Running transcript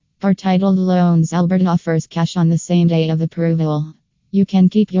For titled loans, Alberta offers cash on the same day of approval. You can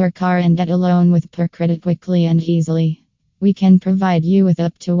keep your car and get a loan with Per Credit quickly and easily. We can provide you with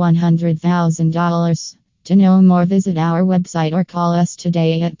up to $100,000. To know more, visit our website or call us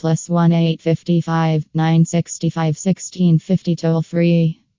today at +1 855 965 1650 toll free.